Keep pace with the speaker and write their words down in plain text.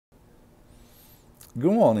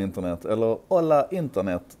God morgon internet, eller alla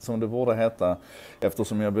internet som det borde heta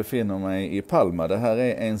eftersom jag befinner mig i Palma. Det här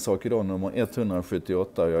är ensakidag nummer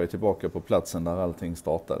 178 och jag är tillbaka på platsen där allting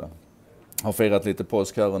startade. Har firat lite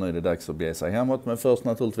påsk här och nu är det dags att bege sig hemåt, men först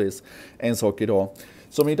naturligtvis en sak idag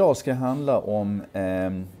som idag ska handla om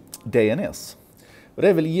DNS. Och det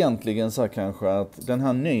är väl egentligen så kanske att den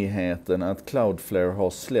här nyheten att Cloudflare har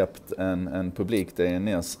släppt en publik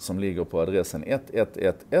DNS som ligger på adressen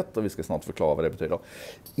 1111 och vi ska snart förklara vad det betyder.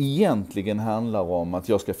 Egentligen handlar om att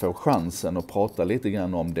jag ska få chansen att prata lite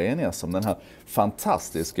grann om DNS, om den här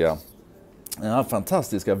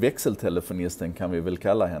fantastiska växeltelefonisten kan vi väl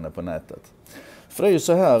kalla henne på nätet. För det är ju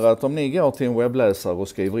så här att om ni går till en webbläsare och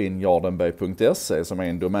skriver in jardenberg.se som är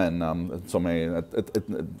en domännamn som är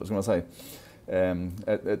vad ska man säga,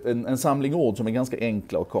 en samling ord som är ganska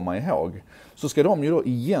enkla att komma ihåg, så ska de ju då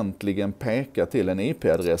egentligen peka till en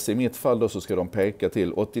IP-adress. I mitt fall då så ska de peka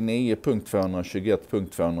till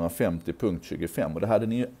 89.221.250.25 och det hade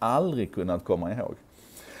ni ju aldrig kunnat komma ihåg.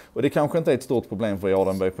 Och det kanske inte är ett stort problem för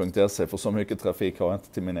jardenberg.se, för så mycket trafik har jag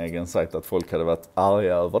inte till min egen sajt att folk hade varit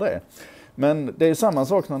arga över det. Men det är samma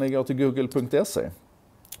sak när ni går till google.se.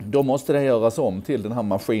 Då måste det göras om till den här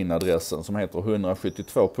maskinadressen som heter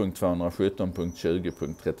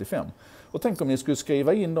 172.217.20.35. Och tänk om ni skulle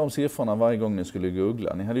skriva in de siffrorna varje gång ni skulle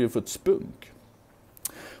googla. Ni hade ju fått spunk.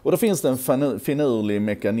 Och då finns det en finurlig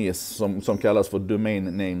mekanism som kallas för Domain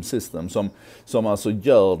Name System som alltså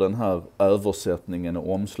gör den här översättningen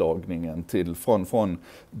och omslagningen från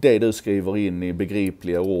det du skriver in i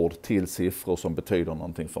begripliga ord till siffror som betyder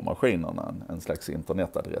någonting för maskinerna, en slags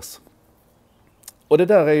internetadress. Och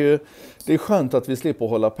det är skönt att vi slipper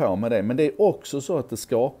hålla på med det, men det är också så att det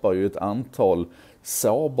skapar ju ett antal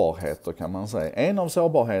sårbarheter kan man säga. En av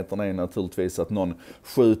sårbarheterna är naturligtvis att någon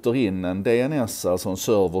skjuter in en DNS, alltså en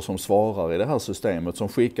server som svarar i det här systemet, som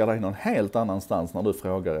skickar dig någon helt annanstans när du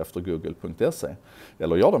frågar efter google.se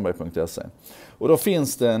eller jardenberg.se. Och då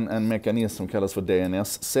finns det en mekanism som kallas för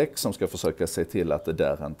DNS-sec som ska försöka se till att det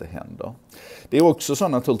där inte händer. Det är också så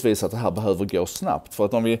naturligtvis att det här behöver gå snabbt, för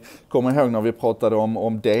att om vi kommer ihåg när vi pratade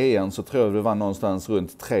om DN så tror jag det var någonstans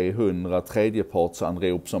runt 300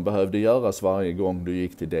 tredjepartsanrop som behövde göras varje gång du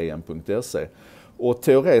gick till dn.se. Och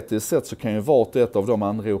teoretiskt sett så kan ju vart och ett av de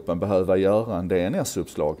anropen behöva göra en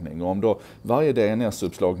DNS-uppslagning. Och om då varje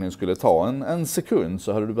DNS-uppslagning skulle ta en sekund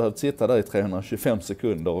så hade du behövt sitta där i 325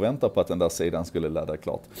 sekunder och vänta på att den där sidan skulle ladda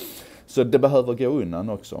klart. Så det behöver gå undan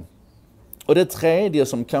också. Och det tredje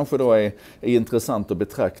som kanske då är intressant att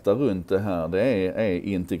betrakta runt det här, det är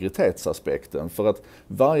integritetsaspekten. För att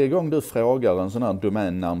varje gång du frågar en sån här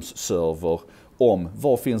domännamnsserver om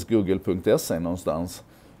var finns google.se någonstans,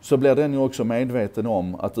 så blir den ju också medveten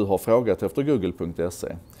om att du har frågat efter google.se.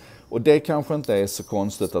 Och det kanske inte är så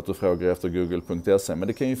konstigt att du frågar efter google.se, men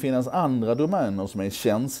det kan ju finnas andra domäner som är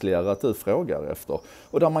känsligare att du frågar efter.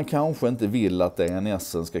 Och där man kanske inte vill att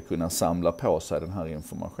DNSen ska kunna samla på sig den här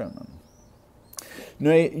informationen. Nu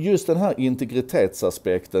är just den här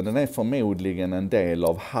integritetsaspekten, den är förmodligen en del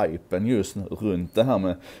av hypen just runt det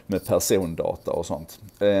här med persondata och sånt.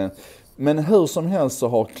 Men hur som helst så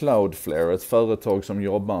har Cloudflare, ett företag som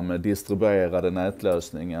jobbar med distribuerade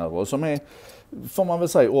nätlösningar och som är, får man väl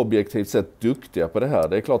säga, objektivt sett duktiga på det här.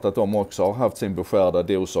 Det är klart att de också har haft sin beskärda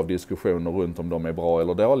dos av diskussioner runt om de är bra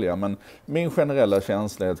eller dåliga, men min generella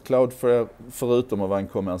känsla är att Cloudflare, förutom att vara en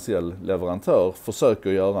kommersiell leverantör, försöker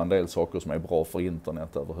göra en del saker som är bra för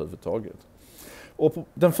internet överhuvudtaget. Och på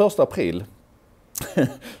den 1 april,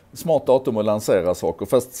 smart datum att lansera saker,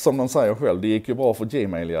 fast som de säger själv, det gick ju bra för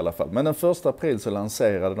Gmail i alla fall. Men den 1 april så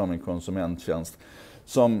lanserade de en konsumenttjänst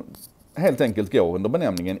som helt enkelt går under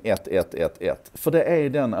benämningen 1111. För det är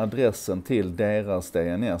den adressen till deras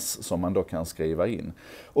DNS som man då kan skriva in.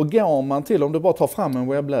 Och går man till, om du bara tar fram en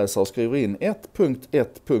webbläsare och skriver in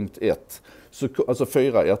 1.1.1, alltså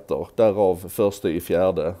 4 ettor, därav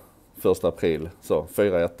 1 april, så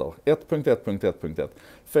 4 ettor, 1.1.1.1,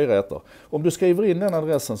 4 ettor. Om du skriver in den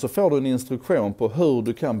adressen så får du en instruktion på hur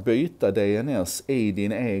du kan byta DNS i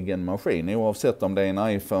din egen maskin, oavsett om det är en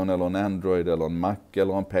iPhone eller en Android eller en Mac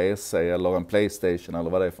eller en PC eller en Playstation eller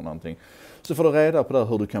vad det är för någonting. Så får du reda på det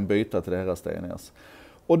hur du kan byta till deras DNS.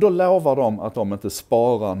 Och då lovar de att de inte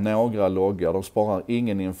sparar några loggar, de sparar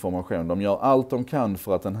ingen information. De gör allt de kan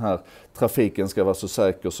för att den här trafiken ska vara så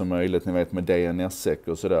säker som möjligt, ni vet med DNS-sec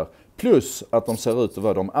och sådär. Plus att de ser ut att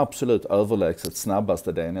vara de absolut överlägset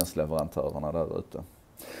snabbaste DNS-leverantörerna där ute.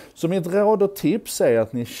 Så mitt råd och tips är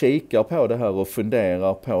att ni kikar på det här och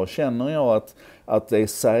funderar på, känner jag att det är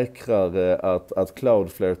säkrare att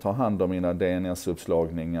Cloudflare tar hand om mina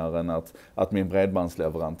DNS-uppslagningar än att min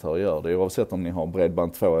bredbandsleverantör gör det. Oavsett om ni har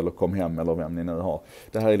bredband 2 eller kom hem eller vem ni nu har.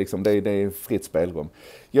 Det här är liksom, det är fritt spelrum.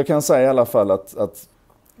 Jag kan säga i alla fall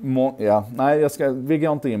vi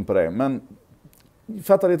går inte in på det, men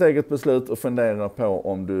fatta ditt eget beslut och fundera på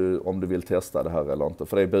om du vill testa det här eller inte.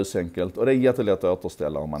 För det är busenkelt och det är jättelätt att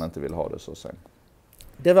återställa om man inte vill ha det så sen.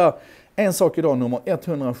 Det var en sak idag, nummer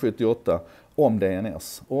 178 om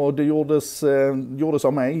DNS. Och det gjordes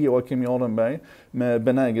av mig, Joakim Jardenberg, med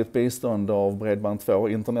benäget bistånd av Bredband2,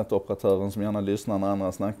 internetoperatören som gärna lyssnar när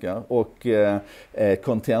andra snackar, och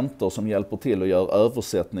Contentor som hjälper till att göra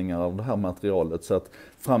översättningar av det här materialet. Så att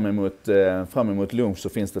fram emot lunch så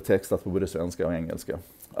finns det textat på både svenska och engelska.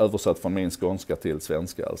 Översatt från min skånska till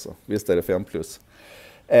svenska alltså. Visst är det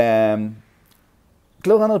 5+.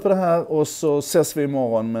 Klura nu på det här och så ses vi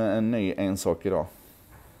imorgon med en ny En sak idag.